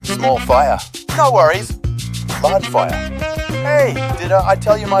Small fire. No worries. Large fire. Hey, did I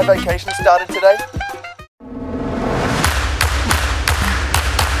tell you my vacation started today?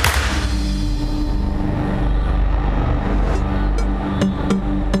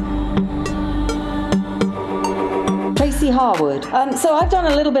 Tracy Harwood. So I've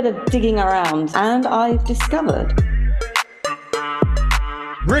done a little bit of digging around and I've discovered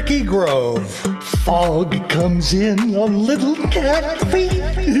Ricky Grove. Fog comes in on little cat feet.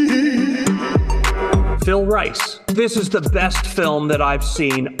 Phil Rice. This is the best film that I've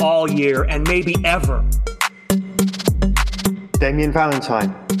seen all year and maybe ever. Damien Valentine.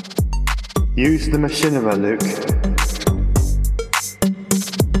 Use the machinima, Luke.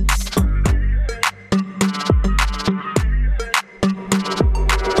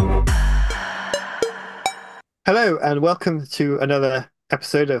 Hello and welcome to another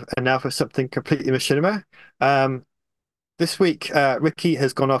episode of And Now for Something Completely Machinima. This week, Ricky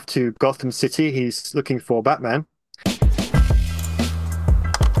has gone off to Gotham City. He's looking for Batman.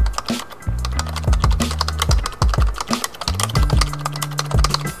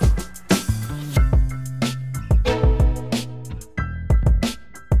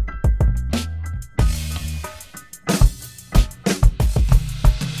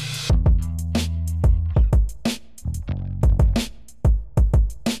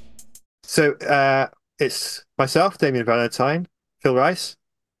 So it's myself, Damien Valentine, Phil Rice,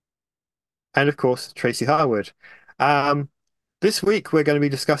 and of course, Tracy Harwood. This week, we're going to be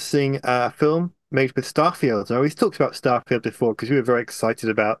discussing a film made with Starfield. Now, we've talked about Starfield before because we were very excited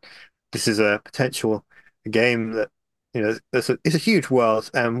about this is a potential game that, you know, it's a huge world,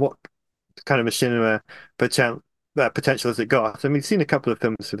 and what kind of machinima potential has it got? And we've seen a couple of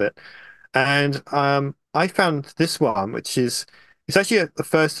films with it. And I found this one, which is it's actually the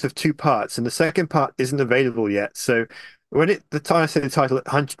first of two parts, and the second part isn't available yet. So the time I say the title,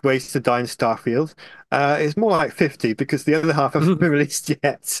 100 Ways to Die in Starfield, it's more like 50 because the other half haven't been released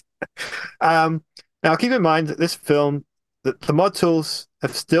yet. Now, keep in mind that this film, the mod tools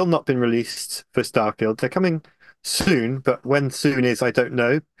have still not been released for Starfield. They're coming soon, but when soon is, I don't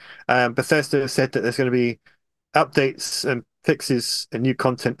know. Bethesda has said that there's going to be updates and fixes and new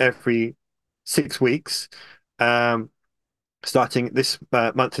content every 6 weeks. Starting this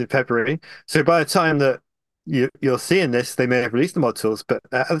month in February. So by the time that you're seeing this, they may have released the mod tools, but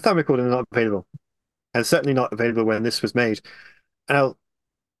at the time of recording, they're not available. And certainly not available when this was made. Now,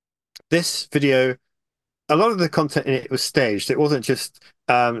 this video, a lot of the content in it was staged. It wasn't just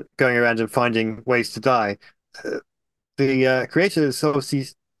going around and finding ways to die. The creators obviously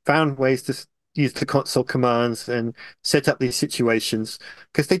found ways to use the console commands and set up these situations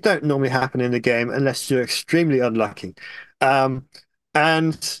because they don't normally happen in the game unless you're extremely unlucky.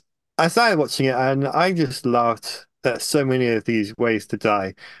 And I started watching it and I just laughed at so many of these ways to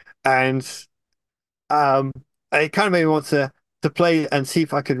die. And it kind of made me want to play and see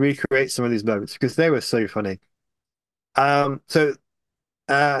if I could recreate some of these moments because they were so funny. So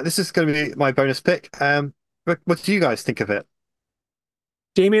this is going to be my bonus pick. What do you guys think of it?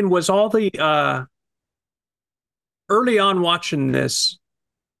 Damien, was all the early on watching this,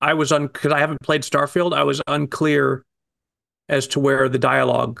 I was because I haven't played Starfield, I was unclear as to where the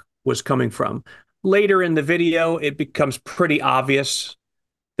dialogue was coming from. Later in the video, it becomes pretty obvious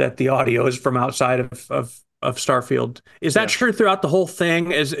that the audio is from outside of Starfield. Is that true throughout the whole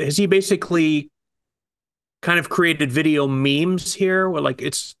thing? Has he basically kind of created video memes here, where like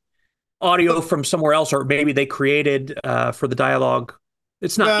it's audio from somewhere else, or maybe they created for the dialogue?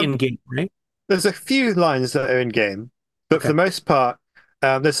 It's not in-game, right? There's a few lines that are in-game, but for the most part,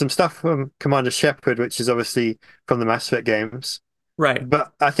 there's some stuff from Commander Shepard, which is obviously from the Mass Effect games. Right.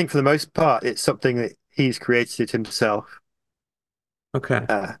 But I think for the most part, it's something that he's created himself. Okay.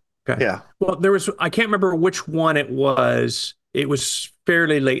 Okay. Yeah. Well, I can't remember which one it was. It was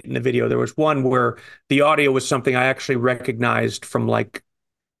fairly late in the video. There was one where the audio was something I actually recognized from like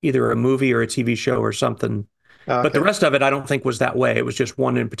either a movie or a TV show or something. Okay. But the rest of it, I don't think was that way. It was just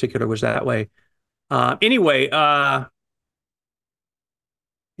one in particular was that way. Anyway,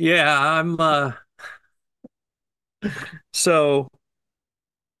 yeah, so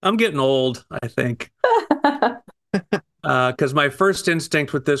I'm getting old, I think. Because my first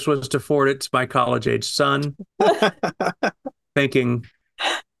instinct with this was to forward it to my college-age son, thinking,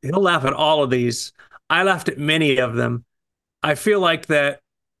 he'll laugh at all of these. I laughed at many of them. I feel like that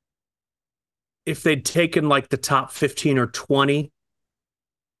if they'd taken like the top 15 or 20,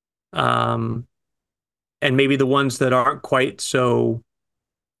 and maybe the ones that aren't quite so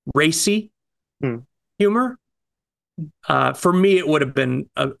racy humor, for me, it would have been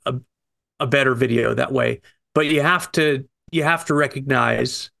a better video that way. But you have to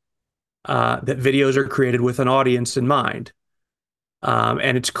recognize that videos are created with an audience in mind.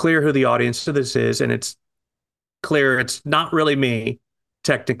 And it's clear who the audience to this is, and it's clear it's not really me,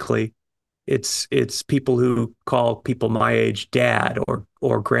 technically. It's people who call people my age dad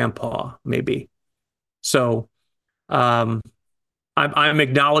or grandpa, maybe. So um, I'm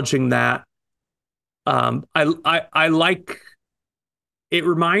acknowledging that. I like. It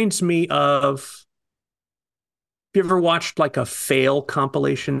reminds me of. Have you ever watched like a fail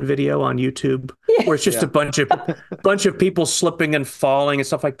compilation video on YouTube where it's just Yeah. a bunch of people slipping and falling and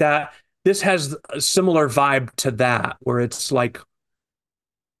stuff like that? This has a similar vibe to that, where it's like,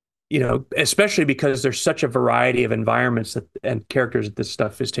 especially because there's such a variety of environments and characters that this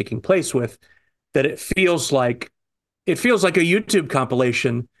stuff is taking place with, that it feels like a YouTube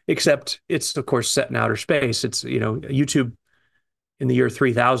compilation, except it's of course set in outer space. It's, YouTube in the year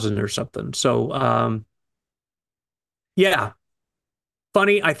 3000 or something. So, yeah,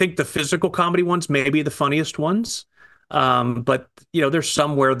 funny. I think the physical comedy ones may be the funniest ones. But there's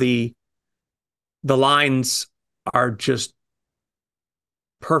some where the lines are just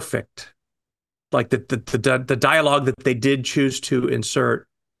perfect. Like the dialogue that they did choose to insert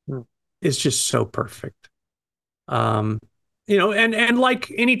is just so perfect. And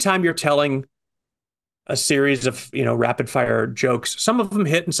like anytime you're telling a series of, rapid fire jokes, some of them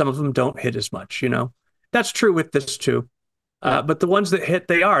hit and some of them don't hit as much, That's true with this too. But the ones that hit,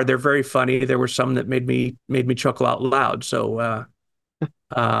 they're very funny. There were some that made me chuckle out loud. So,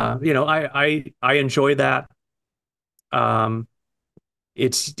 I enjoy that.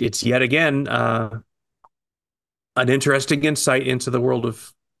 It's yet again an interesting insight into the world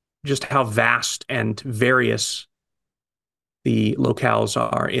of just how vast and various the locales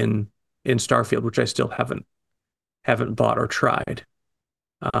are in Starfield, which I still haven't bought or tried.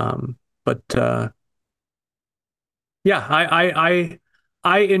 But yeah,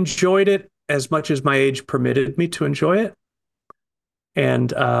 I enjoyed it as much as my age permitted me to enjoy it,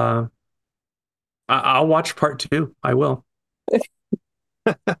 and I'll watch part two. I will.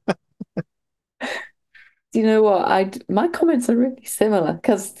 Do you know what? My comments are really similar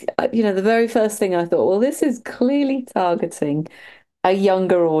because the very first thing I thought, well, this is clearly targeting a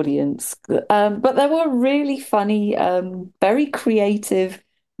younger audience. But there were really funny, very creative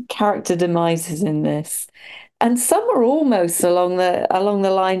character demises in this. And some are almost along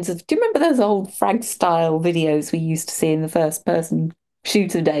the lines of, do you remember those old frag style videos we used to see in the first person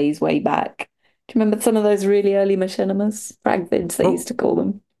shooter days way back? Do you remember some of those really early machinimas? Frag vids, they used to call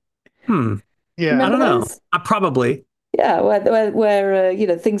them. Yeah. I don't know. Those? Probably. Yeah,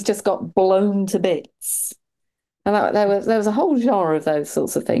 where things just got blown to bits. And there was a whole genre of those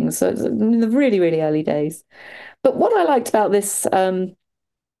sorts of things. So it's in the really, really early days. But what I liked about this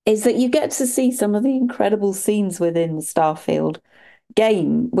is that you get to see some of the incredible scenes within the Starfield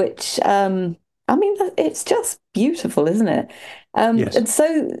game, which I mean, it's just beautiful, isn't it? Yes. And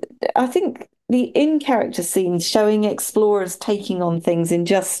so I think the in-character scenes showing explorers taking on things in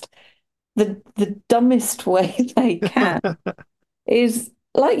just the dumbest way they can is,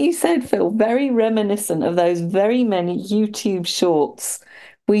 like you said, Phil, very reminiscent of those very many YouTube shorts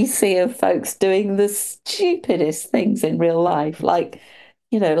we see of folks doing the stupidest things in real life, like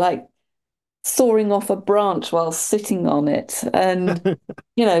soaring off a branch while sitting on it, and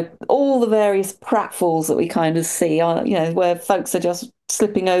all the various pratfalls that we kind of see are, where folks are just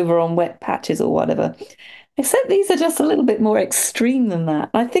slipping over on wet patches or whatever. Except these are just a little bit more extreme than that.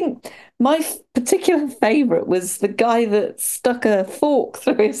 I think my particular favorite was the guy that stuck a fork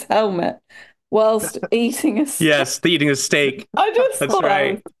through his helmet whilst eating a steak. Yes, eating a steak. I just That's thought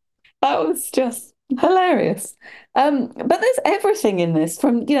right. that was just hilarious. But there's everything in this,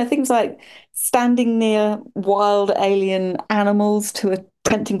 from things like standing near wild alien animals to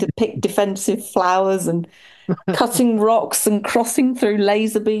attempting to pick defensive flowers and cutting rocks and crossing through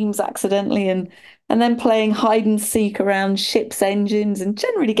laser beams accidentally, and then playing hide and seek around ships' engines, and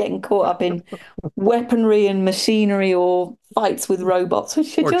generally getting caught up in weaponry and machinery or fights with robots,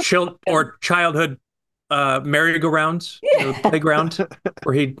 which are just or childhood merry-go-rounds, playground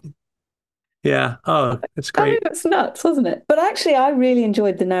where he. Yeah. Oh, it's I mean, great. it's nuts, wasn't it? But actually, I really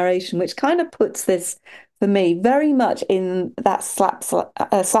enjoyed the narration, which kind of puts this, for me, very much in that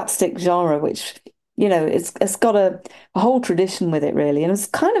slapstick genre, which, it's got a whole tradition with it, really. And I was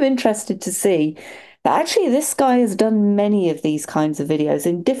kind of interested to see that actually this guy has done many of these kinds of videos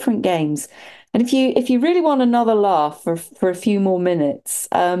in different games. And if you really want another laugh for a few more minutes,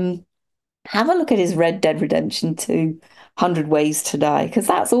 have a look at his Red Dead Redemption 2 100 Ways to Die, because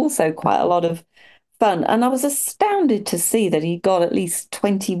that's also quite a lot of fun. And I was astounded to see that he got at least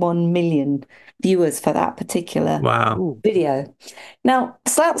 21 million viewers for that particular Wow. video. Now,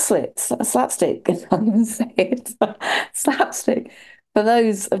 slapstick, I can't even say it. Slapstick, for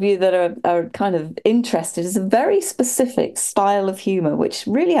those of you that are kind of interested, is a very specific style of humor, which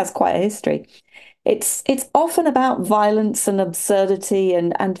really has quite a history. It's often about violence and absurdity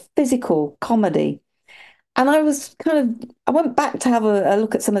and physical comedy. And I went back to have a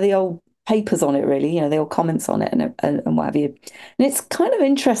look at some of the old papers on it, really, the old comments on it and what have you. And it's kind of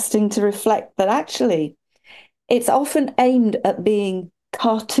interesting to reflect that actually it's often aimed at being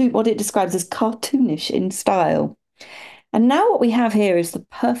what it describes as cartoonish in style. And now what we have here is the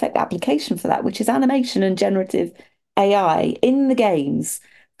perfect application for that, which is animation and generative AI in the games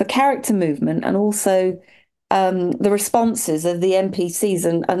for character movement and also the responses of the NPCs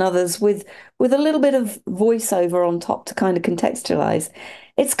and others with a little bit of voiceover on top to kind of contextualize.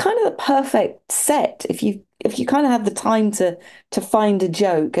 It's kind of the perfect set if you kind of have the time to find a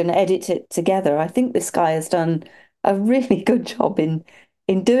joke and edit it together. I think this guy has done a really good job in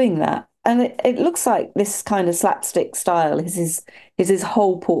doing that. And it looks like this kind of slapstick style is his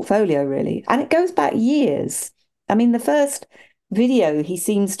whole portfolio, really. And it goes back years. I mean, the first video he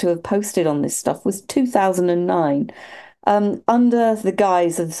seems to have posted on this stuff was 2009, under the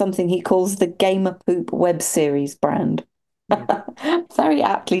guise of something he calls the Gamer Poop web series brand. Very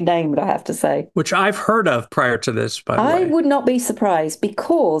aptly named, I have to say. Which I've heard of prior to this, by the way. I would not be surprised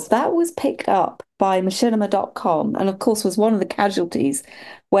because that was picked up by machinima.com and, of course, was one of the casualties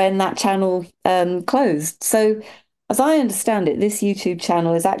when that channel closed. So, as I understand it, this YouTube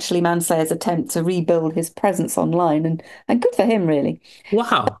channel is actually Manslayer's attempt to rebuild his presence online, and good for him, really.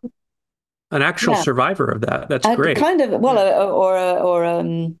 Wow. An actual survivor of that. That's great. Kind of, well,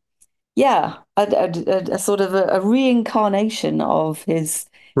 a sort of a reincarnation of his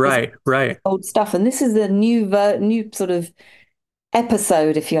right. old stuff. And this is the new sort of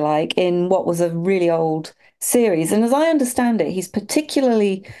episode, if you like, in what was a really old series. And as I understand it, he's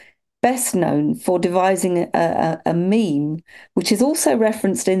particularly best known for devising a meme, which is also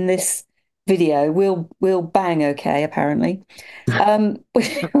referenced in this video. We'll bang okay, apparently,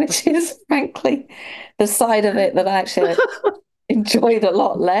 which is frankly the side of it that I actually enjoyed a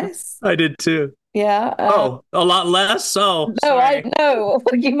lot less. I did too. Yeah. A lot less? Oh, no, sorry. I know.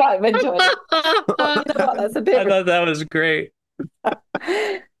 You might have enjoyed it. You know what? That's a bit. I thought that was great.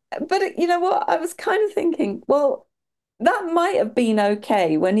 But you know what? I was kind of thinking, well, that might have been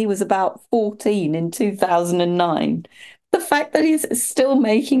okay when he was about 14 in 2009. The fact that he's still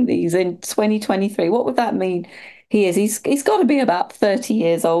making these in 2023, what would that mean? He's got to be about 30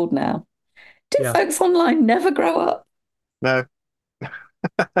 years old now. Do folks online never grow up? No.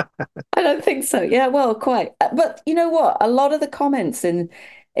 I don't think so. Yeah, well, quite. But you know what? A lot of the comments in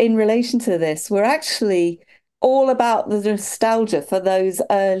relation to this were actually all about the nostalgia for those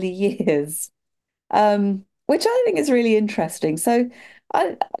early years, which I think is really interesting. So,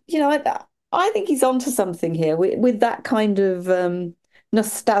 I think he's onto something here with that kind of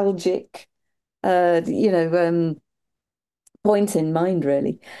nostalgic, point in mind,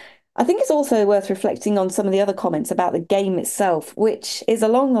 really. I think it's also worth reflecting on some of the other comments about the game itself, which is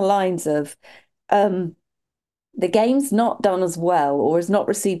along the lines of the game's not done as well or has not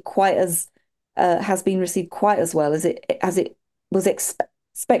received quite as has been received quite as well as it was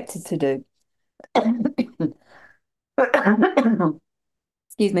expected to do.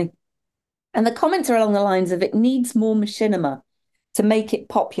 Excuse me. And the comments are along the lines of it needs more machinima to make it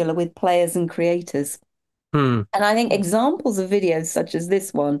popular with players and creators. And I think examples of videos such as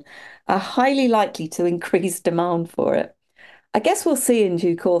this one are highly likely to increase demand for it. I guess we'll see in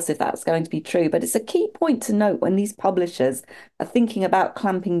due course if that's going to be true, but it's a key point to note when these publishers are thinking about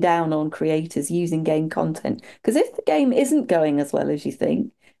clamping down on creators using game content. Because if the game isn't going as well as you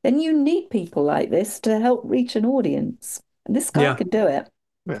think, then you need people like this to help reach an audience. And this guy can do it.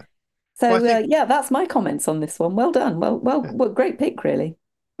 Yeah. So, that's my comments on this one. Well done. Well, great pick, really.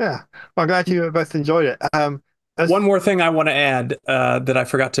 Yeah, well, I'm glad you both enjoyed it. One more thing I want to add that I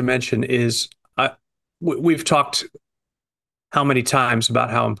forgot to mention is we've talked how many times about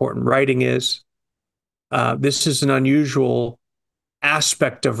how important writing is. This is an unusual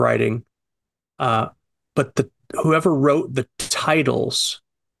aspect of writing, but whoever wrote the titles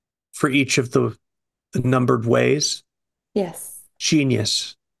for each of the numbered ways, yes,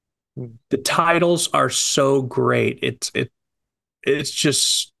 genius. The titles are so great. It's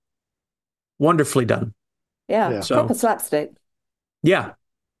just wonderfully done. Yeah. Proper slapstick. Yeah.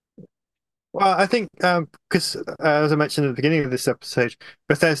 Well, I think because as I mentioned at the beginning of this episode,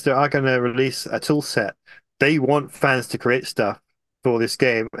 Bethesda are going to release a tool set. They want fans to create stuff for this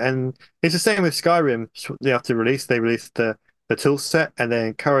game. And it's the same with Skyrim. Shortly after release, they released the tool set and they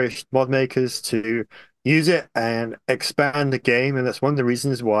encouraged mod makers to use it and expand the game. And that's one of the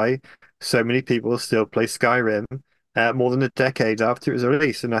reasons why so many people still play Skyrim more than a decade after it was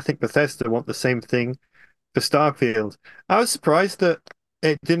released. And I think Bethesda want the same thing for Starfield. I was surprised that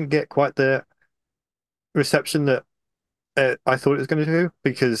it didn't get quite the reception that I thought it was going to do,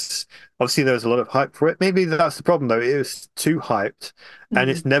 because obviously there was a lot of hype for it. Maybe that's the problem, though. It was too hyped, and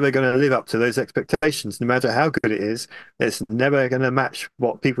it's never going to live up to those expectations. No matter how good it is, it's never going to match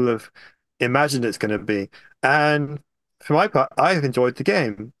what people have imagined it's going to be. And for my part, I've enjoyed the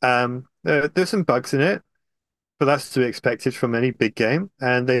game. There's some bugs in it, but that's to be expected from any big game.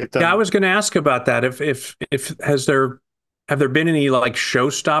 And they've done. Yeah, I was going to ask about that. If have there been any like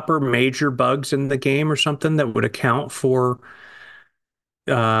showstopper major bugs in the game or something that would account for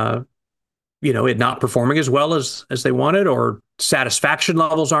uh it not performing as well as they wanted, or satisfaction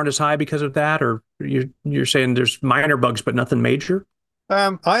levels aren't as high because of that, or you're saying there's minor bugs but nothing major?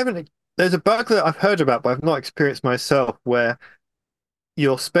 I haven't. There's a bug that I've heard about, but I've not experienced myself, where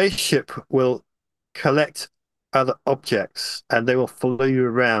your spaceship will collect other objects and they will follow you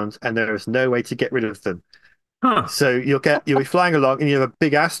around, and there is no way to get rid of them. Huh. So you'll be flying along and you have a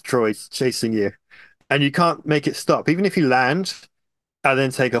big asteroid chasing you, and you can't make it stop. Even if you land and then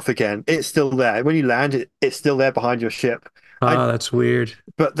take off again, it's still there. When you land, it's still there behind your ship. Oh, that's weird.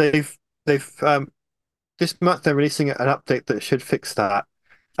 But they've this month they're releasing an update that should fix that.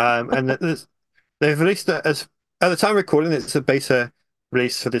 And they've released it as at the time of recording, it's a beta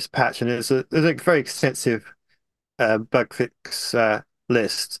release for this patch, and there's a very extensive bug fix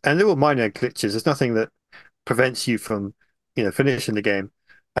list, and they're all minor glitches. There's nothing that prevents you from, finishing the game.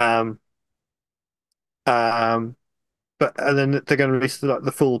 Um, but and then they're going to release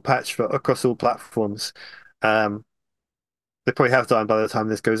the full patch for across all platforms. They probably have done by the time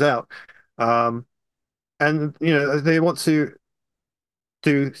this goes out. Um, and they want to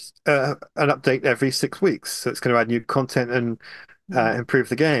do an update every 6 weeks, so it's going to add new content and improve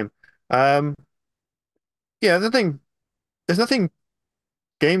the game. Yeah, there's nothing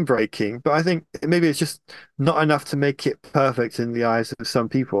game breaking, but I think maybe it's just not enough to make it perfect in the eyes of some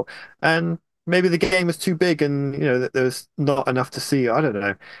people. And maybe the game was too big, and that there's not enough to see. I don't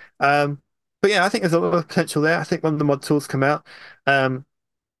know. But yeah, I think there's a lot of potential there. I think when the mod tools come out, modders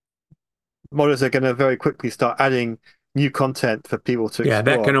are going to very quickly start adding new content for people to Yeah,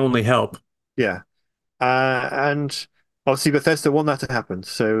 explore. that can only help. Yeah. And obviously Bethesda want that to happen,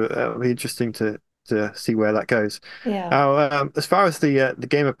 so it'll be interesting to see where that goes. Yeah. Now, as far as the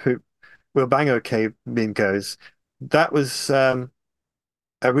Gamer Poop Will Bang OK meme goes, that was a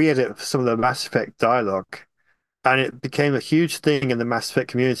re-edit of some of the Mass Effect dialogue, and it became a huge thing in the Mass Effect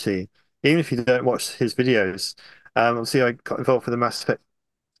community, even if you don't watch his videos. Obviously, I got involved with the Mass Effect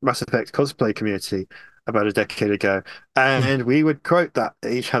cosplay community about a decade ago, and we would quote that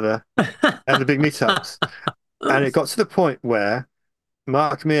at each other at the big meetups. And it got to the point where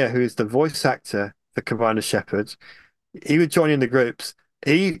Mark Meir, who is the voice actor for Commander Shepard, he would join in the groups.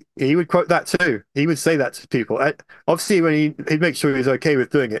 He would quote that too. He would say that to people. Obviously, when he'd make sure he was okay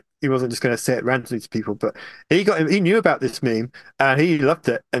with doing it. He wasn't just going to say it randomly to people. But he knew about this meme and he loved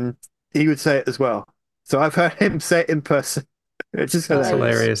it, and he would say it as well. So I've heard him say it in person. It's just That's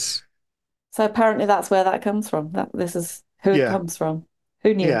hilarious. hilarious. So apparently that's where that comes from. This is who it comes from.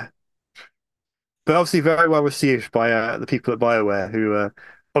 Who knew? Yeah. But obviously very well received by the people at BioWare, who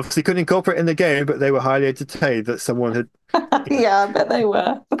obviously couldn't incorporate it in the game, but they were highly entertained that someone had Yeah, I bet they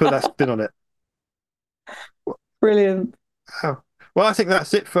were. put that spin on it. Brilliant. Oh. Well, I think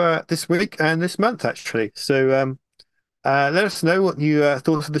that's it for this week and this month, actually. So let us know what you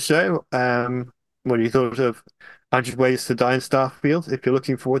thought of the show. What you thought of 100 Ways to Die in Starfield. If you're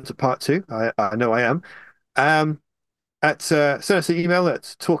looking forward to part 2, I know I am. Send us an email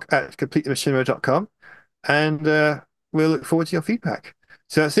at talk@completethemachinima.com, and we'll look forward to your feedback.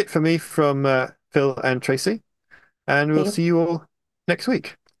 So that's it for me from Phil and Tracy, and we'll see you all next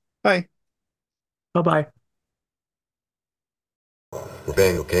week. Bye. Bye-bye. We're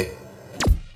bang, okay?